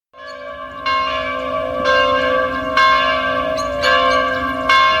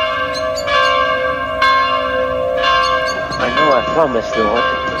promise, Lord,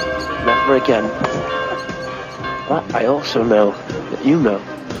 never again. But I also know that you know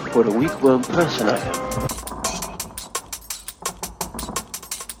what a weak-willed person I am.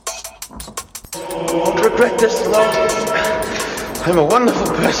 I won't regret this, Lord. I'm a wonderful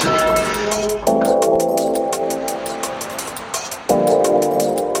person.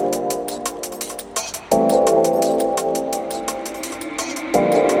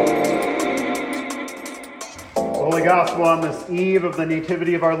 The Gospel on this eve of the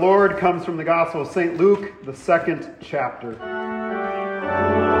Nativity of our Lord comes from the Gospel of St. Luke, the 2nd chapter.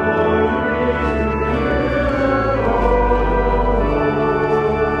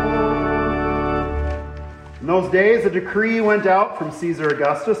 In those days, a decree went out from Caesar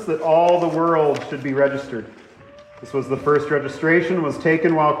Augustus that all the world should be registered. This was the first registration was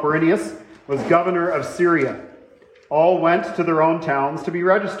taken while Quirinius was governor of Syria. All went to their own towns to be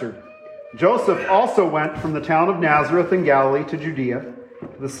registered. Joseph also went from the town of Nazareth in Galilee to Judea,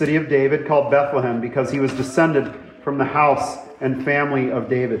 to the city of David called Bethlehem, because he was descended from the house and family of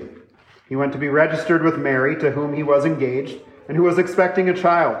David. He went to be registered with Mary, to whom he was engaged, and who was expecting a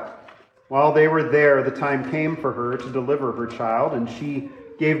child. While they were there, the time came for her to deliver her child, and she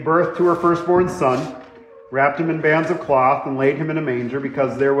gave birth to her firstborn son, wrapped him in bands of cloth, and laid him in a manger,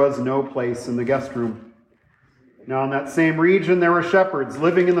 because there was no place in the guest room. Now in that same region there were shepherds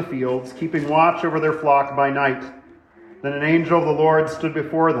living in the fields, keeping watch over their flock by night. Then an angel of the Lord stood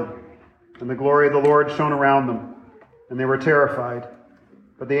before them, and the glory of the Lord shone around them, and they were terrified.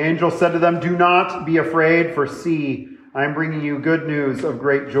 But the angel said to them, "Do not be afraid, for see, I am bringing you good news of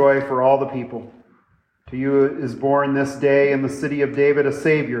great joy for all the people. To you is born this day in the city of David a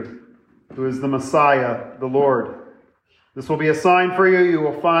Savior, who is the Messiah, the Lord. This will be a sign for you. You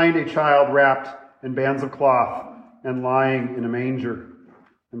will find a child wrapped in bands of cloth and lying in a manger."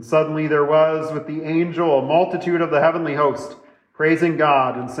 And suddenly there was with the angel a multitude of the heavenly host, praising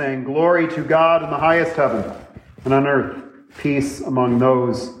God and saying, "Glory to God in the highest heaven, and on earth peace among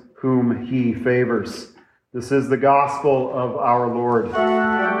those whom he favors." This is the gospel of our Lord.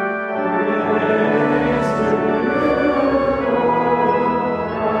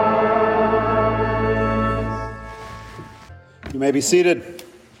 You may be seated.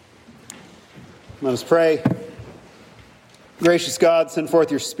 Let us pray. Gracious God, send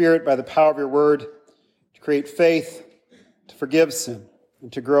forth your Spirit by the power of your word to create faith, to forgive sin,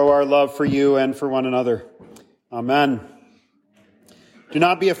 and to grow our love for you and for one another. Amen. Do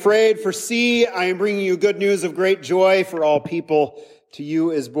not be afraid, for see, I am bringing you good news of great joy for all people. To you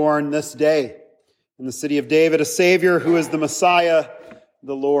is born this day in the city of David a Savior who is the Messiah,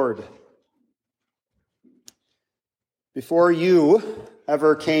 the Lord. Before you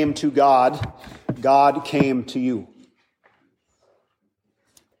ever came to God, God came to you.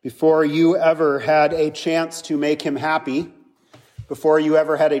 Before you ever had a chance to make him happy, before you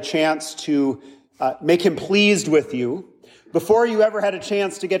ever had a chance to make him pleased with you, before you ever had a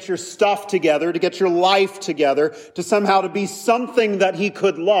chance to get your stuff together, to get your life together, to somehow to be something that he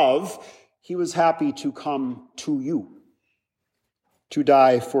could love, he was happy to come to you, to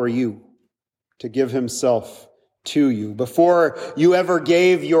die for you, to give himself to you. Before you ever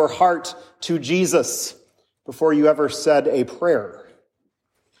gave your heart to Jesus, before you ever said a prayer,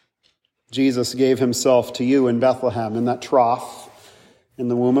 Jesus gave himself to you in Bethlehem, in that trough, in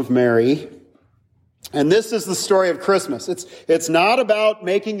the womb of Mary. And this is the story of Christmas. It's not about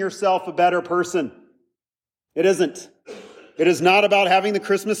making yourself a better person. It isn't. It is not about having the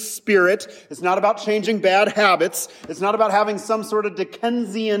Christmas spirit. It's not about changing bad habits. It's not about having some sort of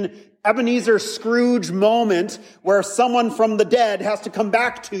Dickensian Ebenezer Scrooge moment where someone from the dead has to come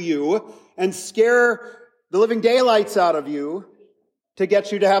back to you and scare the living daylights out of you to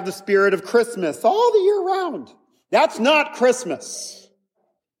get you to have the spirit of Christmas all the year round. That's not Christmas.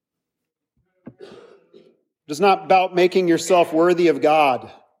 It is not about making yourself worthy of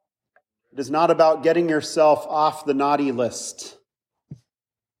God. It is not about getting yourself off the naughty list.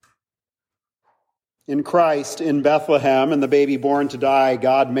 In Christ, in Bethlehem, and the baby born to die,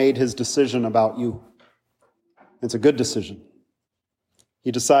 God made his decision about you. It's a good decision.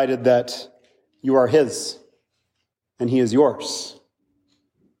 He decided that you are his, and he is yours.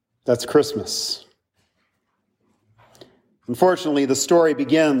 That's Christmas. Unfortunately, the story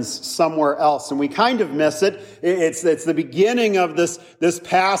begins somewhere else, and we kind of miss it. It's the beginning of this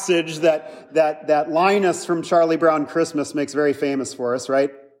passage that Linus from Charlie Brown Christmas makes very famous for us,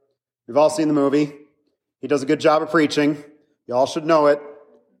 right? We've all seen the movie. He does a good job of preaching. You all should know it.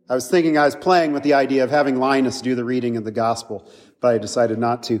 I was playing with the idea of having Linus do the reading of the gospel, but I decided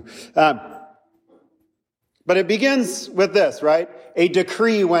not to. But it begins with this, right? A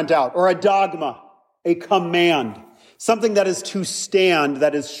decree went out, or a dogma, a command. Something that is to stand,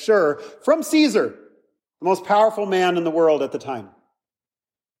 that is sure, from Caesar, the most powerful man in the world at the time.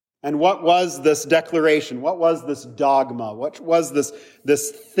 And what was this declaration? What was this dogma? What was this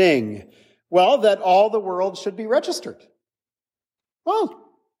thing? Well, that all the world should be registered. Well,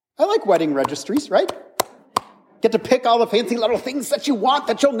 I like wedding registries, right? Get to pick all the fancy little things that you want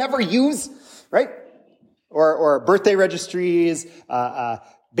that you'll never use, right? Or birthday registries,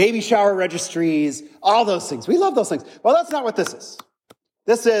 baby shower registries, all those things. We love those things. Well, that's not what this is.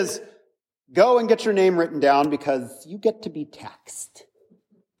 This is go and get your name written down because you get to be taxed.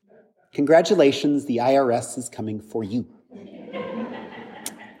 Congratulations, the IRS is coming for you.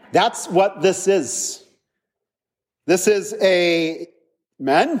 That's what this is. This is a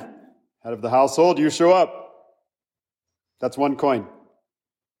men, head of the household, you show up. That's 1 coin.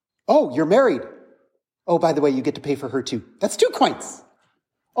 Oh, you're married. Oh, by the way, you get to pay for her too. That's 2 coins.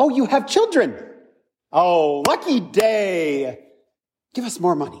 Oh, you have children. Oh, lucky day. Give us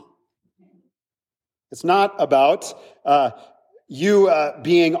more money. It's not about you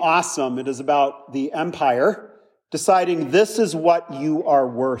being awesome. It is about the empire deciding this is what you are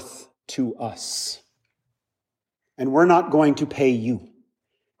worth to us. And we're not going to pay you.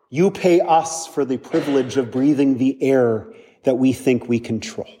 You pay us for the privilege of breathing the air that we think we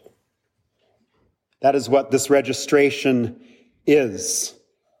control. That is what this registration is.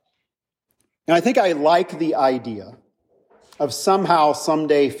 And I think I like the idea of somehow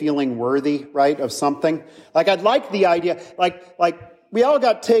someday feeling worthy, right, of something. Like I'd like the idea, like we all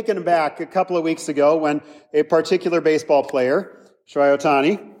got taken aback a couple of weeks ago when a particular baseball player, Shohei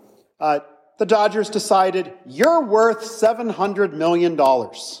Ohtani, the Dodgers decided, you're worth $700 million.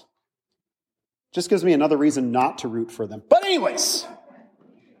 Just gives me another reason not to root for them. But anyways,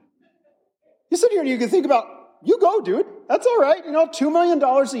 you sit here and you can think about, you go, dude. That's all right. $2 million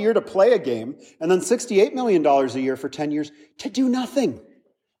a year to play a game and then $68 million a year for 10 years to do nothing.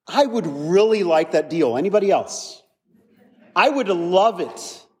 I would really like that deal. Anybody else? I would love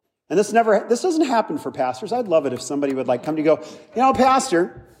it. And this doesn't happen for pastors. I'd love it if somebody would come to go,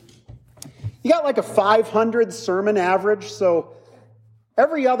 pastor, you got like a 500 sermon average, so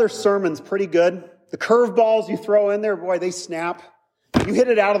every other sermon's pretty good. The curveballs you throw in there, boy, they snap. You hit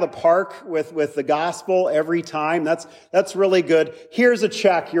it out of the park with the gospel every time. That's really good. Here's a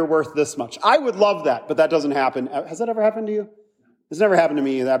check. You're worth this much. I would love that, but that doesn't happen. Has that ever happened to you? It's never happened to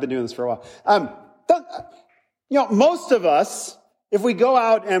me either. I've been doing this for a while. Most of us, if we go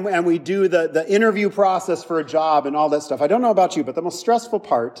out and we do the interview process for a job and all that stuff, I don't know about you, but the most stressful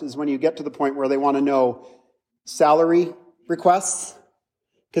part is when you get to the point where they want to know salary requests.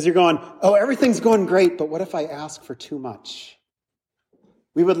 Because you're going, oh, everything's going great, but what if I ask for too much?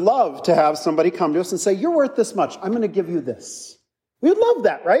 We would love to have somebody come to us and say, you're worth this much. I'm going to give you this. We would love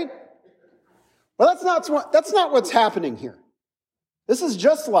that, right? Well, that's not what's happening here. This is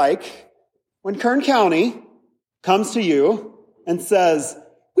just like when Kern County comes to you and says,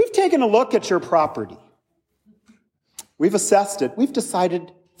 we've taken a look at your property. We've assessed it. We've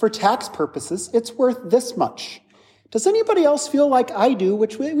decided for tax purposes, it's worth this much. Does anybody else feel like I do,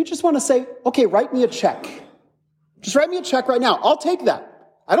 which we just want to say, okay, write me a check. Just write me a check right now. I'll take that.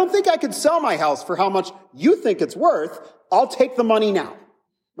 I don't think I could sell my house for how much you think it's worth. I'll take the money now,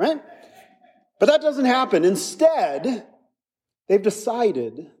 right? But that doesn't happen. Instead, they've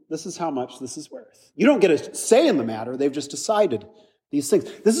decided this is how much this is worth. You don't get a say in the matter. They've just decided these things.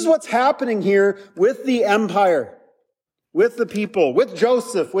 This is what's happening here with the empire, with the people, with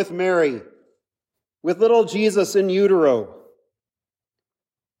Joseph, with Mary, with little Jesus in utero.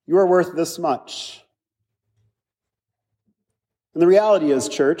 You are worth this much. And the reality is,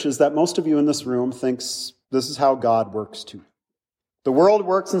 church, is that most of you in this room thinks this is how God works too. The world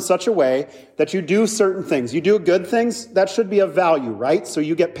works in such a way that you do certain things. You do good things, that should be of value, right? So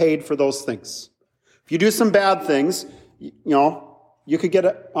you get paid for those things. If you do some bad things, you could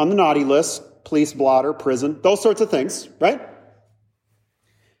get on the naughty list, police blotter, prison, those sorts of things, right?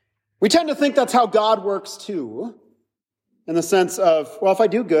 We tend to think that's how God works too, in the sense of, well, if I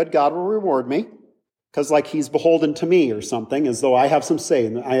do good, God will reward me. Because he's beholden to me or something, as though I have some say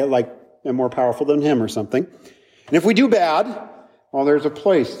and I am more powerful than him or something. And if we do bad, well, there's a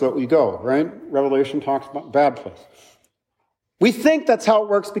place that we go, right? Revelation talks about bad place. We think that's how it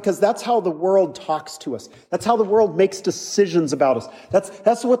works because that's how the world talks to us. That's how the world makes decisions about us.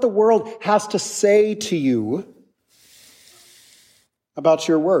 That's what the world has to say to you about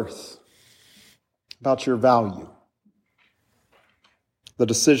your worth, about your value, the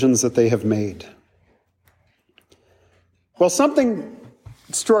decisions that they have made. Well, something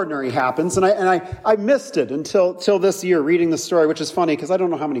extraordinary happens, and I missed it until this year reading the story, which is funny because I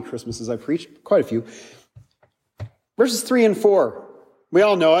don't know how many Christmases I preached, quite a few. Verses 3 and 4. We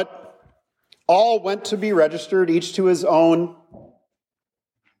all know it. All went to be registered, each to his own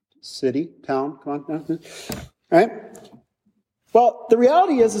city, town. Come on. Right? Well, the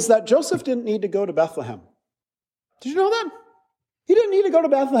reality is that Joseph didn't need to go to Bethlehem. Did you know that? He didn't need to go to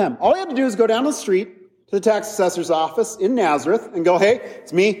Bethlehem. All he had to do is go down the street to the tax assessor's office in Nazareth and go, hey,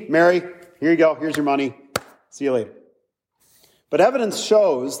 it's me, Mary. Here you go. Here's your money. See you later. But evidence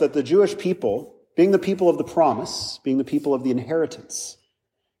shows that the Jewish people, being the people of the promise, being the people of the inheritance,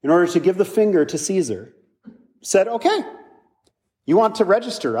 in order to give the finger to Caesar, said, okay, you want to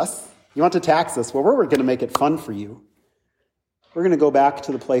register us? You want to tax us? Well, we're going to make it fun for you. We're going to go back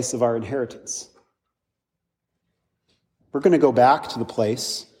to the place of our inheritance. We're going to go back to the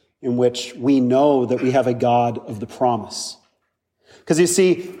place in which we know that we have a God of the promise. Because you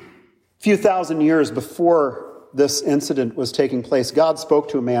see, a few thousand years before this incident was taking place, God spoke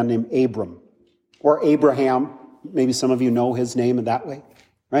to a man named Abram, or Abraham. Maybe some of you know his name in that way,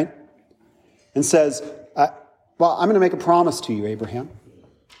 right? And says, well, I'm going to make a promise to you, Abraham.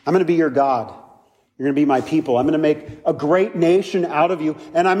 I'm going to be your God. You're going to be my people. I'm going to make a great nation out of you,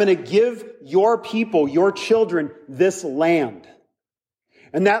 and I'm going to give your people, your children, this land.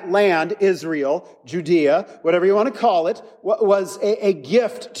 And that land, Israel, Judea, whatever you want to call it, was a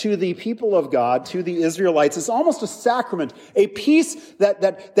gift to the people of God, to the Israelites. It's almost a sacrament, a piece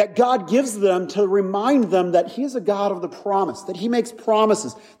that God gives them to remind them that He is a God of the promise, that He makes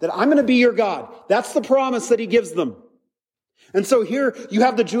promises, that I'm going to be your God. That's the promise that He gives them. And so here you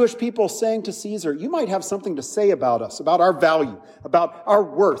have the Jewish people saying to Caesar, you might have something to say about us, about our value, about our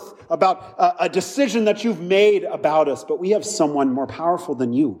worth, about a decision that you've made about us, but we have someone more powerful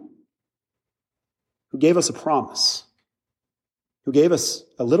than you who gave us a promise, who gave us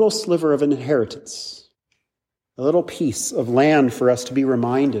a little sliver of an inheritance, a little piece of land for us to be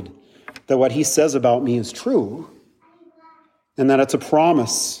reminded that what He says about me is true and that it's a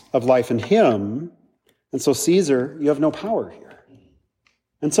promise of life in Him. And so, Caesar, you have no power here.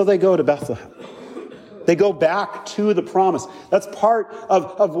 And so they go to Bethlehem. They go back to the promise. That's part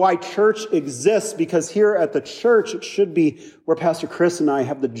of why church exists, because here at the church, it should be where Pastor Chris and I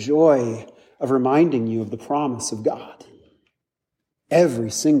have the joy of reminding you of the promise of God every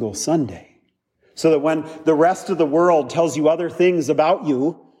single Sunday. So that when the rest of the world tells you other things about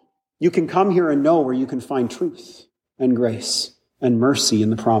you, you can come here and know where you can find truth and grace and mercy in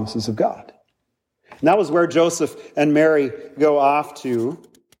the promises of God. And that was where Joseph and Mary go off to.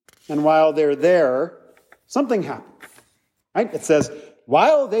 And while they're there, something happened. Right? It says,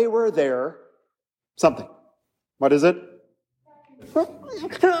 while they were there, something. What is it?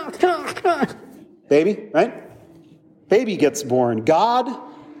 Baby, right? Baby gets born. God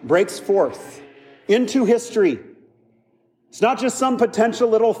breaks forth into history. It's not just some potential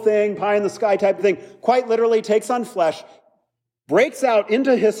little thing, pie in the sky type of thing. Quite literally takes on flesh, breaks out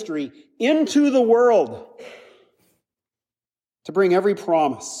into history, into the world, to bring every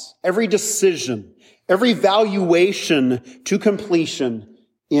promise, every decision, every valuation to completion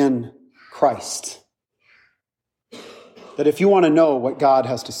in Christ. That if you want to know what God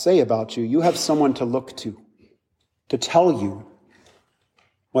has to say about you, you have someone to look to tell you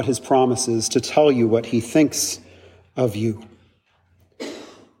what His promise is, to tell you what He thinks of you.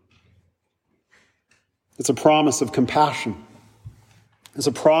 It's a promise of compassion. It's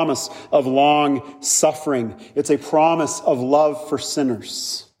a promise of long suffering. It's a promise of love for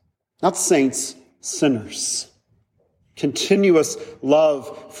sinners. Not saints, sinners. Continuous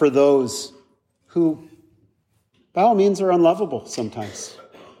love for those who, by all means, are unlovable sometimes.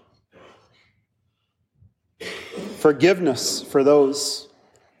 Forgiveness for those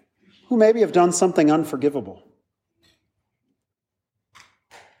who maybe have done something unforgivable.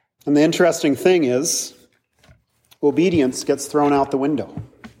 And the interesting thing is, obedience gets thrown out the window.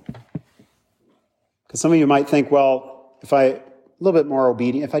 Because some of you might think, well, if I'm a little bit more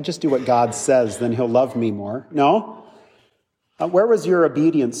obedient, if I just do what God says, then He'll love me more. No. Where was your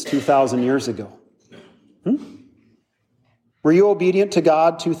obedience 2,000 years ago? Were you obedient to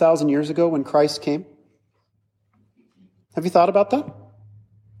God 2,000 years ago when Christ came? Have you thought about that?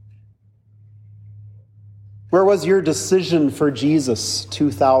 Where was your decision for Jesus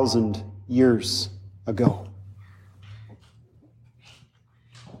 2,000 years ago?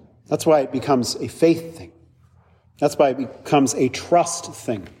 That's why it becomes a faith thing. That's why it becomes a trust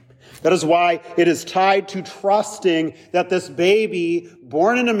thing. That is why it is tied to trusting that this baby,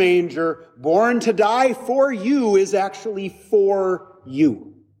 born in a manger, born to die for you, is actually for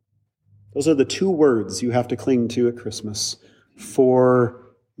you. Those are the two words you have to cling to at Christmas.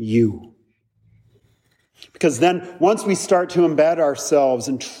 For you. Because then, once we start to embed ourselves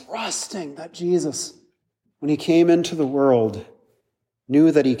in trusting that Jesus, when he came into the world,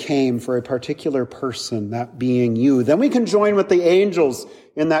 knew that he came for a particular person, that being you. Then we can join with the angels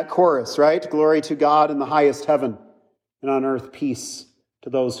in that chorus, right? Glory to God in the highest heaven, and on earth peace to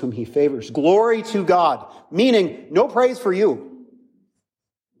those whom he favors. Glory to God, meaning no praise for you.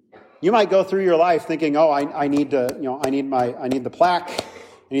 You might go through your life thinking, oh, I need the plaque,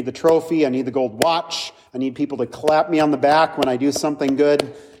 I need the trophy, I need the gold watch, I need people to clap me on the back when I do something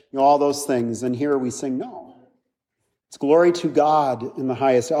good, all those things. And here we sing, no. It's glory to God in the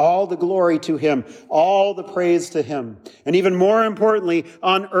highest. All the glory to him. All the praise to him. And even more importantly,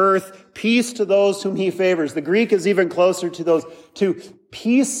 on earth, peace to those whom he favors. The Greek is even closer to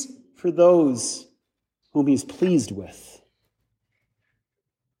peace for those whom he's pleased with.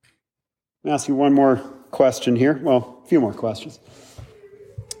 Let me ask you one more question here. Well, a few more questions.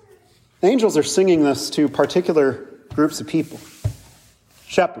 The angels are singing this to particular groups of people.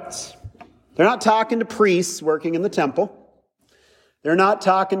 Shepherds. They're not talking to priests working in the temple. They're not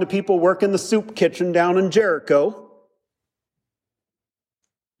talking to people working the soup kitchen down in Jericho.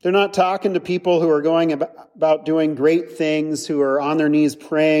 They're not talking to people who are going about doing great things, who are on their knees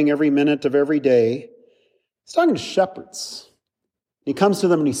praying every minute of every day. He's talking to shepherds. He comes to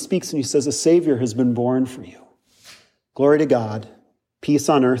them and he speaks and he says, a Savior has been born for you. Glory to God. Peace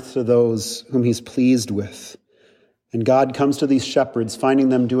on earth to those whom he's pleased with. And God comes to these shepherds, finding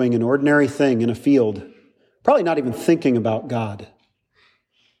them doing an ordinary thing in a field, probably not even thinking about God,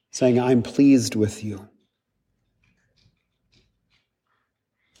 saying, I'm pleased with you.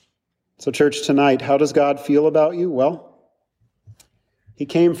 So church, tonight, how does God feel about you? Well, he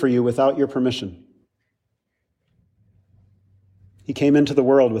came for you without your permission. He came into the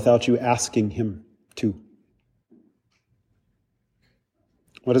world without you asking him to.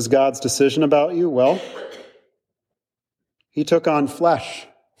 What is God's decision about you? Well, he took on flesh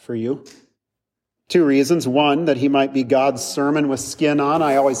for you. 2 reasons. One, that he might be God's sermon with skin on.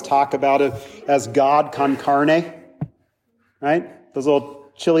 I always talk about it as God con carne, right? Those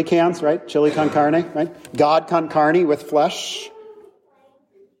little chili cans, right? Chili con carne, right? God con carne with flesh.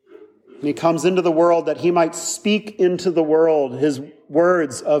 And he comes into the world that he might speak into the world his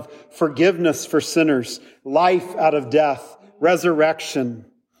words of forgiveness for sinners, life out of death, resurrection,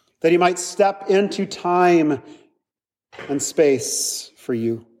 that he might step into time and space for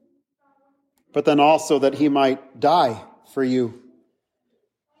you, but then also that he might die for you.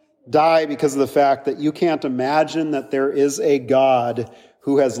 Die because of the fact that you can't imagine that there is a God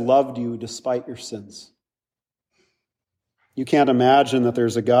who has loved you despite your sins. You can't imagine that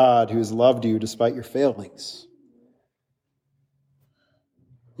there's a God who has loved you despite your failings.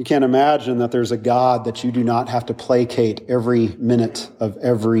 You can't imagine that there's a God that you do not have to placate every minute of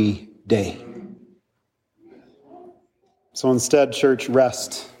every day. So instead, church,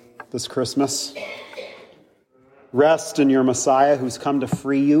 rest this Christmas. Rest in your Messiah who's come to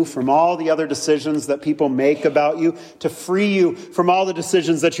free you from all the other decisions that people make about you, to free you from all the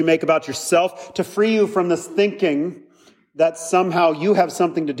decisions that you make about yourself, to free you from this thinking that somehow you have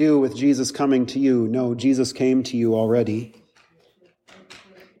something to do with Jesus coming to you. No, Jesus came to you already.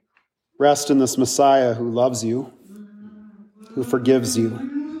 Rest in this Messiah who loves you, who forgives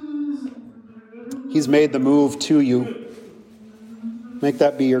you. He's made the move to you. Make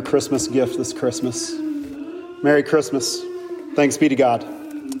that be your Christmas gift this Christmas. Merry Christmas. Thanks be to God.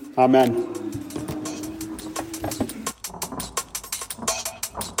 Amen.